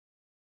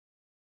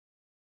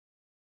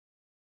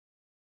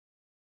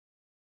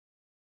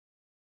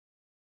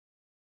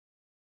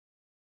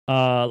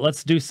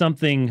Let's do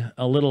something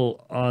a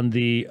little on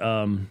the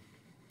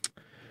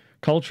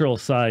cultural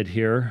side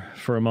here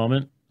for a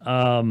moment.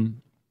 I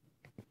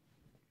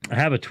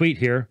have a tweet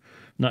here.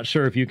 Not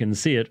sure if you can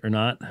see it or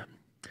not.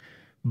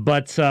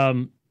 But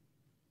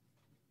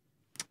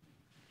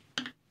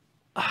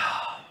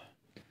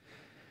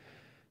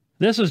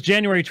this was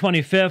January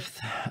 25th.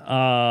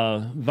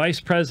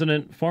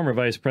 Former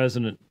Vice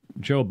President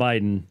Joe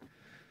Biden.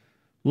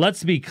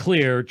 Let's be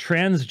clear,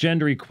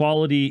 transgender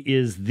equality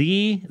is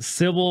the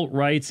civil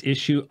rights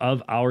issue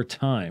of our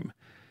time.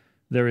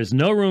 There is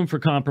no room for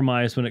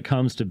compromise when it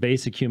comes to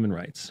basic human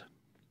rights.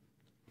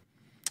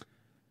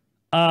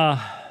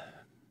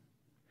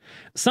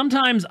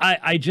 Sometimes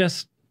I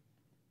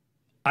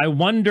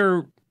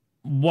wonder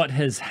what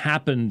has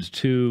happened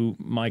to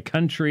my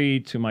country,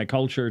 to my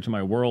culture, to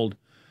my world.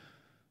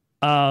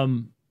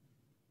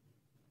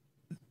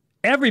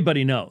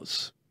 Everybody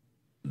knows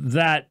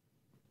that.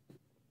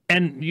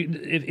 And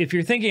if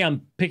you're thinking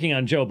I'm picking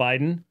on Joe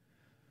Biden,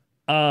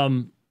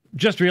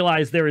 just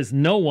realize there is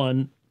no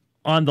one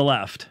on the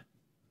left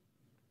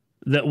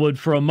that would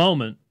for a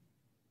moment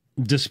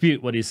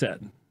dispute what he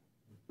said.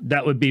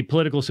 That would be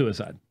political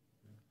suicide.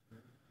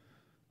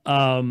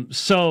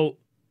 So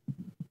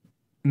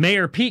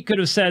Mayor Pete could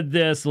have said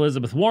this.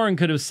 Elizabeth Warren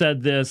could have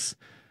said this.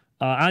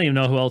 I don't even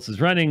know who else is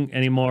running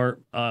anymore.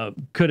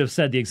 Could have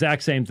said the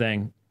exact same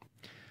thing.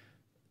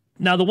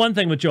 Now, the one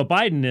thing with Joe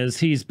Biden is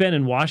he's been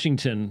in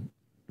Washington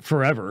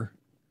forever.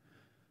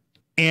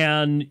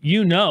 And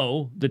you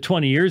know that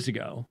 20 years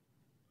ago,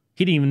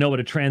 he didn't even know what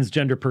a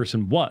transgender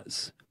person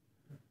was.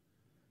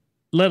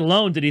 Let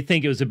alone did he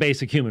think it was a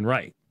basic human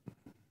right.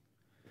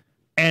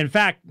 And in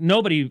fact,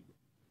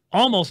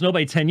 almost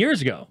nobody 10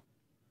 years ago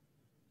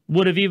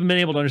would have even been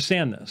able to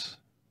understand this.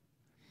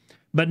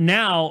 But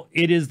now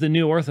it is the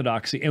new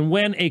orthodoxy. And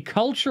when a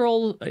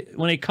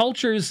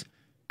culture's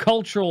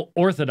cultural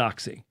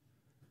orthodoxy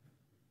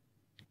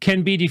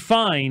can be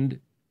defined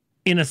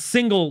in a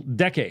single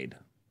decade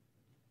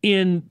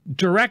in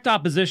direct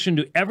opposition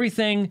to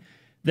everything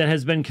that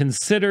has been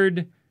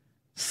considered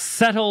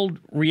settled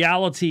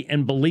reality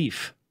and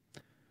belief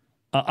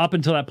up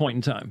until that point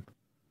in time,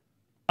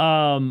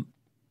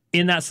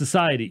 in that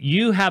society,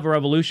 you have a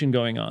revolution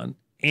going on,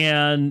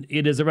 and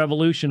it is a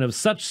revolution of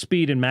such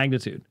speed and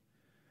magnitude.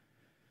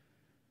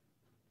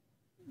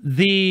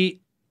 The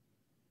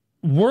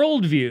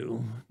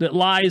worldview that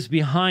lies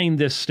behind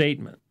this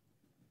statement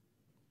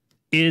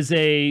is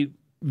a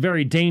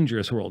very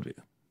dangerous worldview.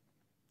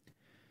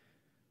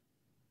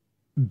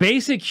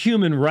 Basic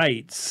human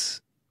rights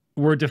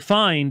were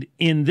defined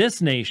in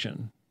this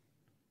nation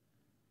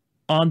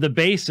on the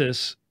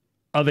basis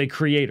of a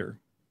creator.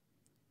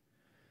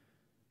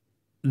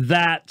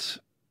 That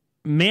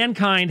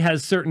mankind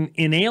has certain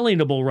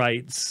inalienable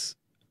rights,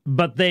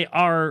 but they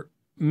are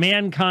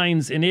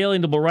mankind's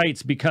inalienable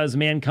rights because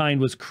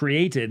mankind was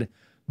created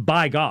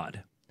by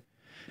God.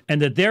 And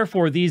that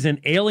therefore these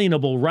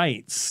inalienable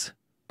rights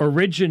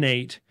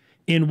originate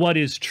in what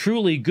is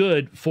truly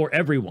good for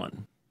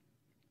everyone.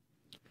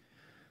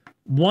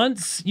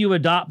 Once you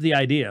adopt the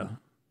idea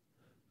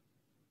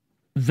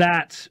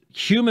that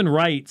human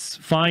rights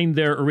find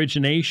their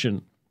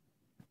origination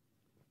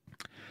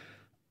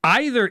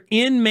either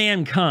in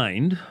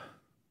mankind,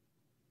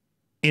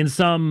 in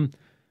some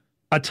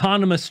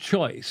autonomous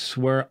choice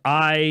where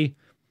I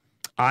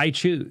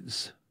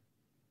choose,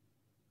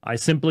 I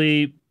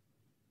simply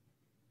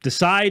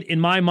decide in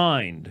my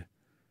mind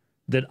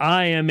that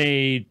I am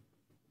a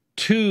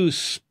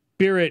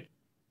two-spirit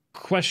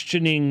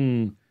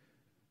questioning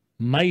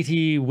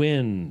mighty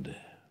wind.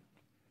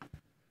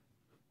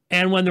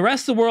 And when the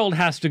rest of the world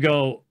has to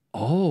go,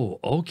 oh,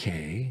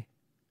 okay,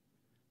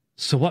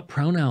 so what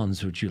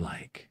pronouns would you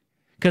like?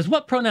 Because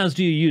what pronouns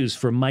do you use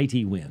for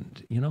mighty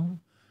wind, you know?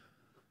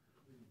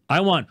 I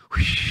want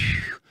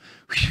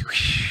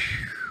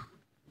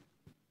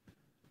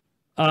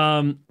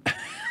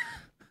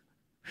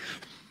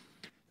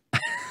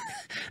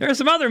there are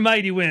some other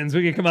mighty winds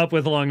we could come up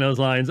with along those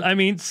lines. I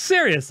mean,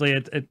 seriously,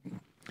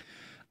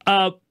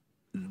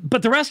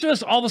 but the rest of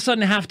us all of a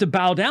sudden have to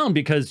bow down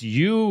because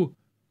you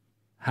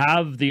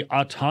have the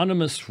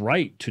autonomous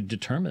right to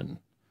determine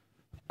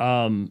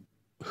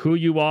who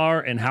you are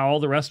and how all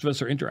the rest of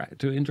us are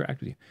interact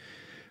with you.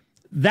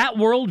 That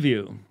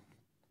worldview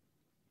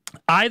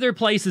either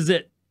places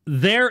it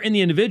there in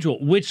the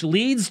individual, which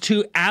leads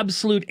to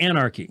absolute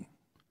anarchy.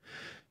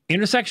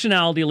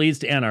 Intersectionality leads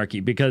to anarchy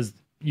because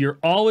you're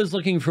always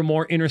looking for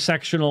more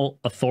intersectional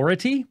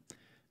authority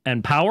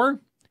and power.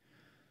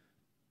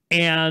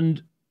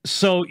 And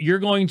so you're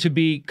going to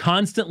be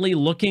constantly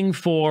looking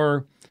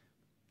for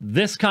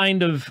this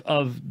kind of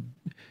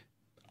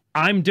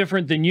I'm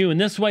different than you in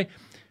this way.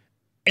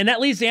 And that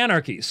leads to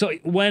anarchy. So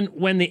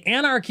when the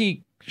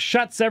anarchy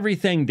shuts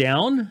everything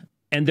down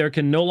and there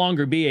can no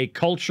longer be a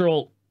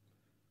culture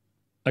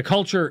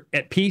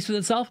at peace with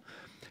itself,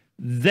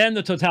 then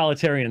the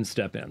totalitarians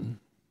step in.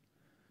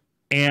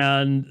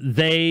 And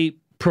they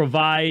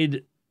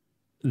provide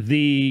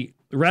the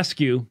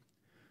rescue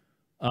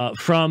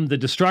from the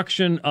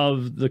destruction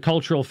of the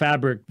cultural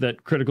fabric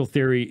that critical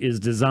theory is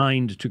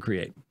designed to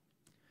create.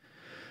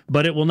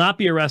 But it will not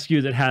be a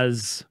rescue that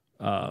has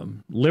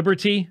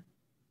liberty,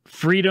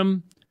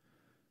 freedom,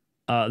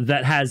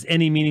 that has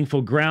any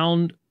meaningful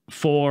ground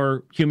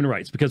for human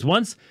rights. Because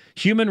once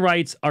human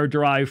rights are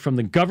derived from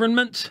the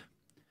government,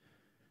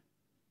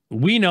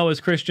 we know as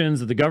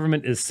Christians that the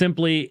government is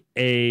simply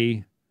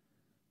a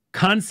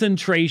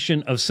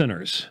concentration of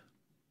sinners.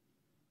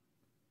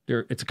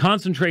 It's a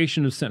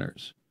concentration of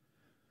sinners,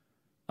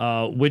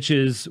 which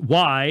is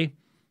why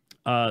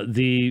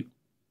the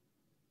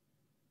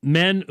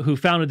men who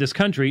founded this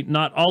country,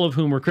 not all of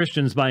whom were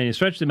Christians by any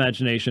stretch of the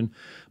imagination,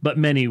 but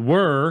many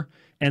were,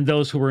 and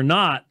those who were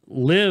not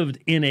lived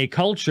in a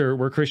culture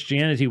where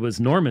Christianity was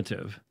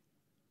normative,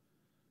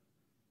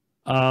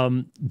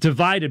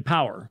 divided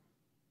power.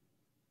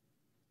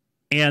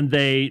 And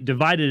they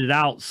divided it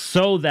out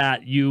so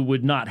that you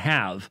would not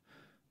have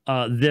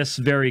this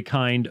very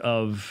kind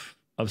of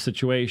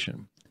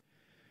situation.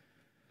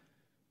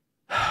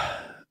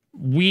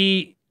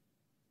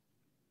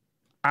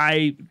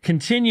 I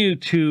continue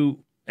to,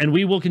 and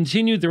we will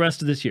continue the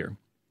rest of this year,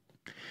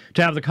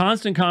 to have the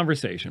constant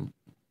conversation,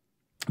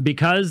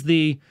 because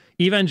the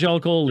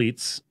evangelical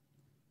elites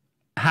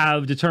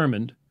have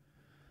determined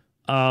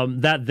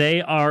that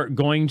they are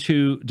going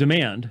to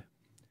demand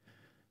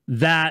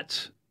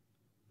that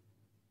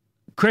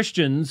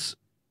Christians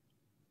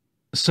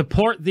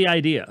support the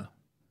idea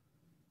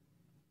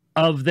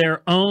of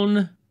their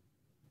own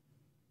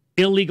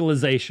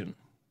illegalization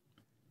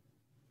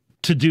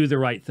to do the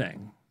right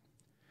thing.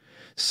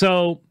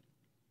 So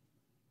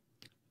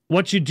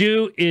what you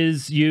do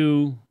is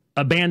you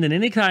abandon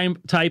any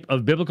type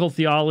of biblical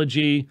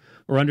theology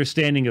or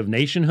understanding of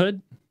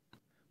nationhood,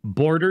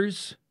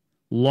 borders,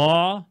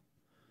 law,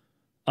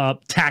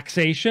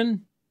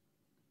 taxation.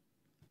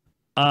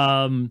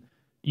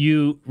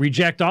 You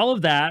reject all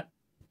of that,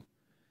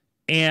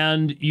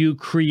 and you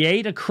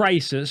create a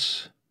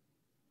crisis.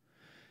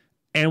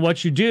 And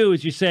what you do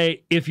is you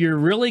say, if you're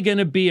really going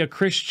to be a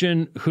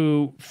Christian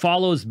who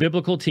follows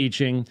biblical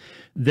teaching,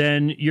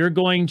 then you're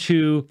going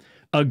to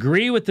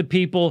agree with the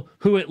people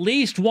who at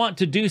least want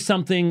to do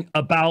something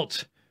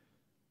about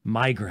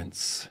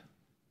migrants.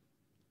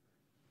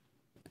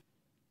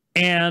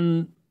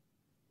 And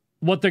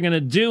what they're going to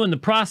do in the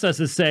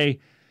process is say,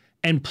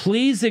 and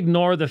please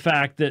ignore the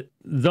fact that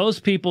those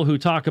people who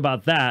talk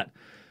about that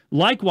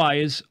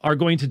likewise are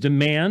going to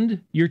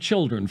demand your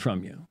children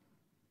from you.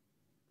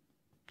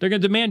 They're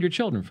going to demand your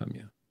children from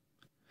you.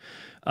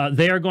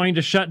 They are going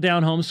to shut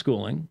down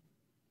homeschooling.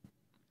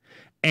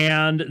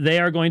 And they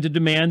are going to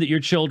demand that your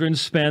children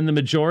spend the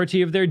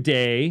majority of their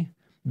day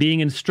being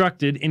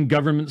instructed in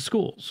government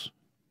schools.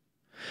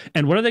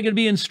 And what are they going to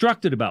be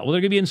instructed about? Well,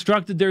 they're going to be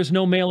instructed there's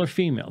no male or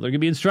female. They're going to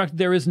be instructed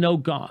there is no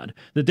God,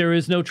 that there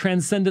is no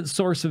transcendent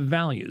source of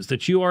values,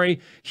 that you are a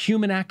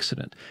human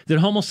accident, that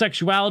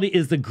homosexuality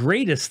is the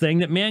greatest thing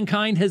that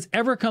mankind has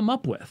ever come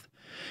up with,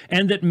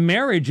 and that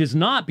marriage is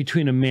not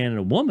between a man and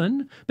a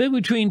woman, but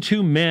between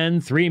 2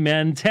 men, 3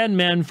 men, 10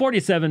 men,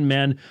 47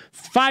 men,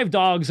 5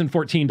 dogs, and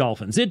 14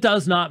 dolphins. It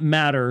does not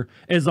matter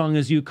as long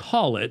as you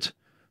call it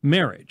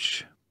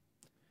marriage.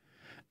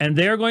 And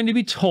they're going to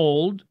be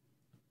told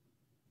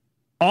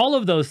all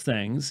of those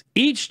things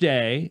each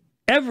day,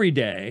 every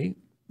day,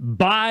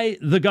 by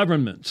the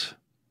government,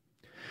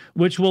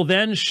 which will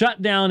then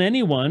shut down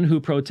anyone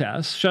who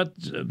protests,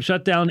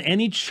 shut down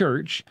any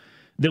church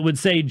that would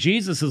say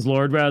Jesus is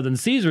Lord rather than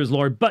Caesar is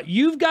Lord. But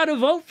you've got to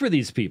vote for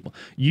these people.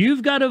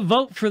 You've got to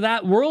vote for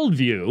that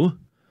worldview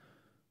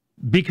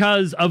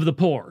because of the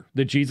poor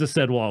that Jesus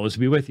said will always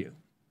be with you,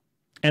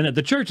 and that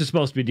the church is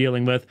supposed to be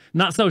dealing with,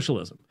 not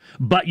socialism.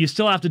 But you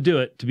still have to do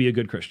it to be a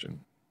good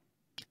Christian.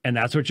 And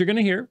that's what you're going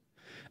to hear.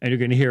 And you're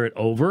going to hear it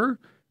over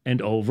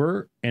and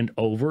over and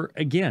over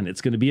again. It's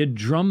going to be a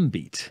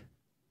drumbeat.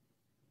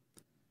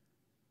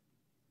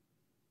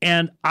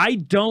 And I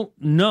don't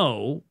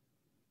know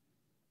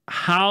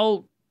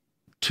how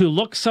to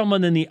look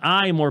someone in the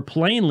eye more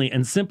plainly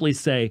and simply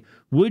say,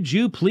 would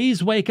you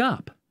please wake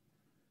up?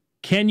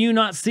 Can you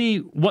not see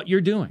what you're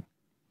doing?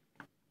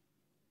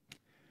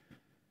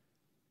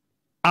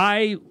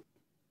 I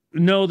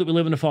know that we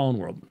live in a fallen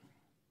world.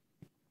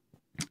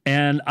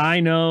 And I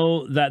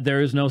know that there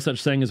is no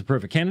such thing as a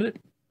perfect candidate.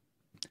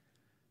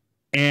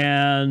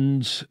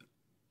 And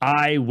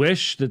I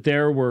wish that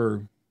there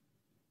were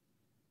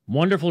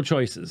wonderful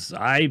choices.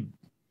 I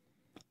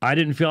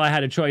didn't feel I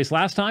had a choice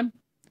last time.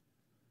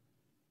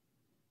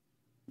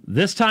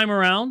 This time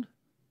around,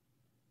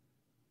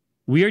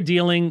 we are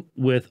dealing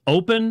with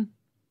open,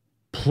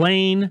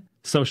 plain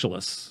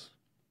socialists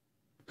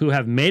who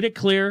have made it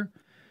clear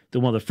that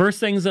one of the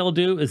first things they'll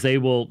do is they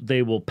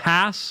will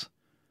pass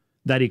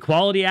that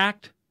Equality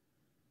Act,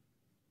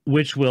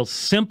 which will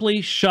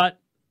simply shut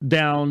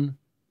down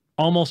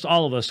almost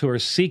all of us who are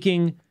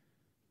seeking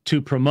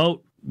to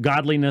promote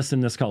godliness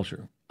in this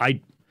culture.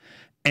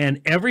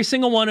 And every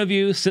single one of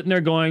you sitting there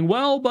going,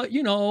 well, but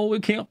you know,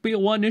 it can't be a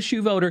one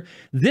issue voter.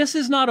 This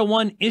is not a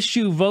one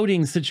issue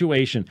voting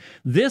situation.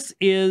 This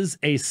is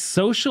a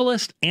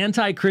socialist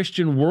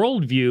anti-Christian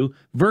worldview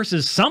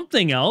versus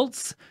something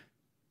else.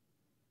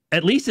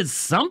 At least it's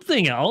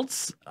something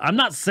else. I'm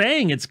not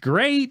saying it's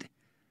great.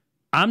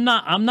 I'm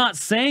not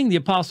saying the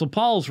Apostle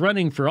Paul's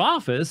running for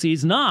office.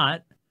 He's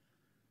not.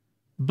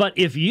 But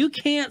if you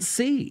can't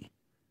see,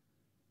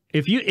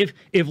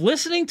 if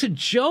listening to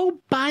Joe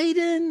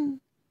Biden,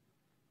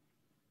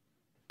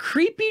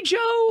 creepy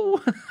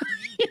Joe.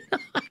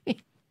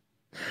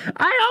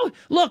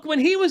 Look, when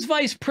he was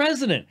vice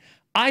president,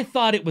 I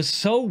thought it was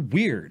so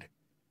weird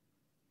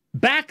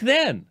back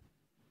then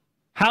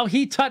how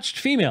he touched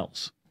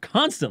females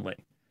constantly.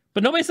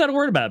 But nobody said a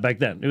word about it back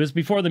then. It was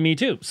before the Me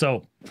Too,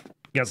 so I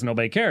guess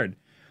nobody cared.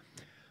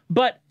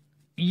 But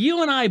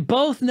you and I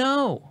both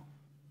know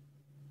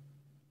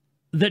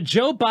that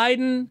Joe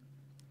Biden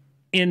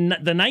in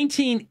the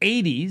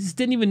 1980s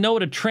didn't even know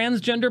what a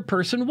transgender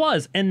person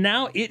was. And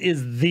now it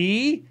is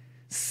the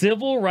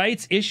civil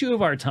rights issue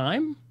of our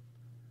time.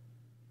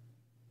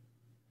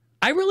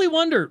 I really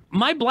wonder,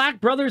 my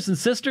black brothers and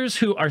sisters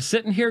who are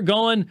sitting here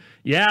going,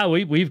 yeah,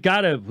 we've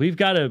got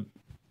to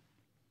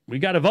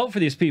vote for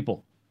these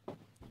people.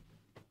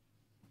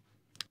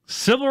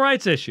 Civil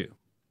rights issue,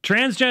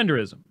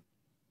 transgenderism,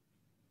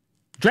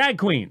 drag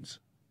queens.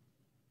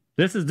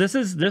 This is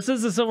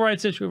the civil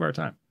rights issue of our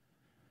time.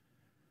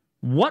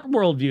 What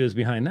worldview is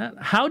behind that?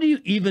 How do you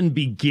even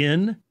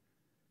begin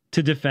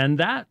to defend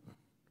that?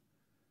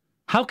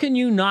 How can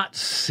you not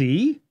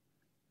see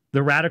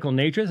the radical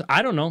natures?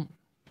 I don't know.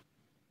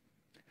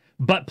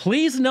 But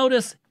please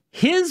notice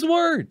his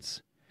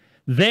words.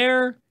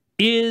 There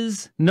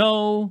is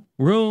no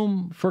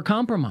room for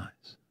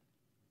compromise.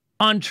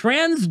 On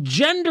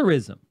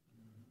transgenderism.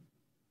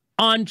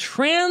 On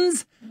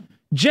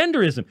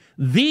transgenderism.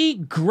 The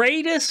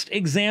greatest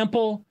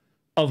example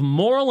of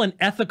moral and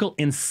ethical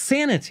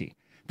insanity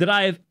that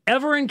I have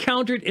ever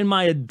encountered in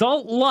my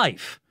adult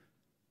life.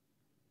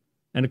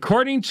 And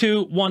according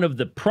to one of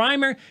the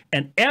primary,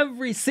 and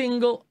every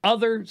single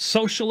other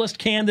socialist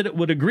candidate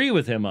would agree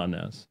with him on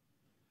this,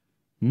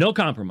 no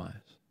compromise.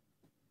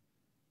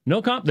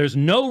 There's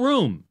no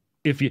room.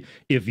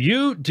 If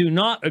you do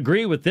not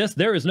agree with this,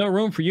 there is no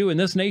room for you in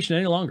this nation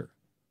any longer.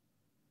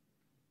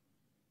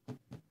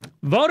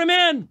 Vote him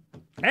in.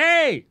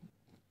 Hey,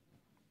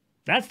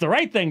 that's the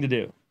right thing to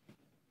do.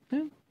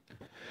 Yeah.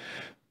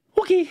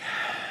 Okay.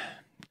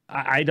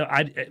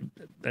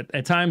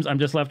 At times I'm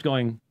just left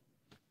going,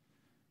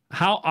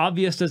 how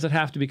obvious does it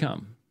have to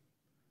become?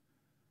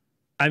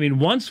 I mean,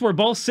 once we're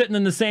both sitting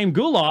in the same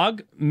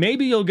gulag,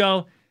 maybe you'll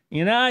go,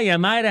 you know, you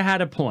might have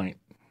had a point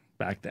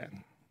back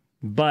then.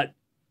 But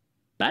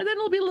by then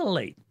it'll be a little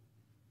late.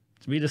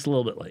 It'll be just a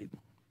little bit late.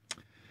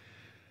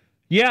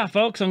 Yeah,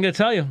 folks, I'm going to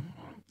tell you.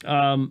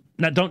 Now,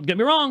 don't get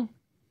me wrong.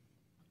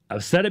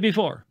 I've said it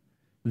before.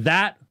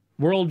 That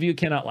worldview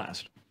cannot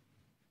last.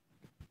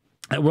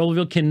 That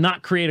worldview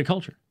cannot create a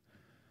culture.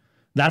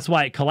 That's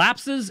why it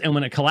collapses. And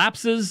when it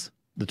collapses,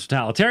 the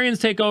totalitarians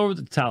take over.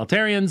 The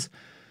totalitarians,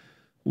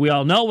 we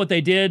all know what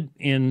they did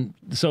in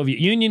the Soviet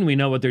Union. We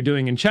know what they're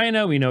doing in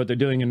China. We know what they're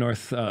doing in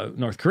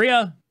North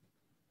Korea.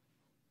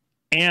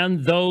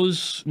 And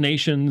those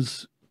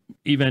nations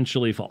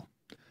eventually fall.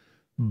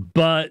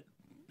 But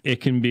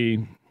it can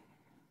be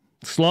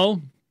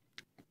slow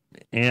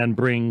and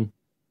bring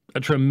a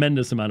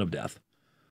tremendous amount of death.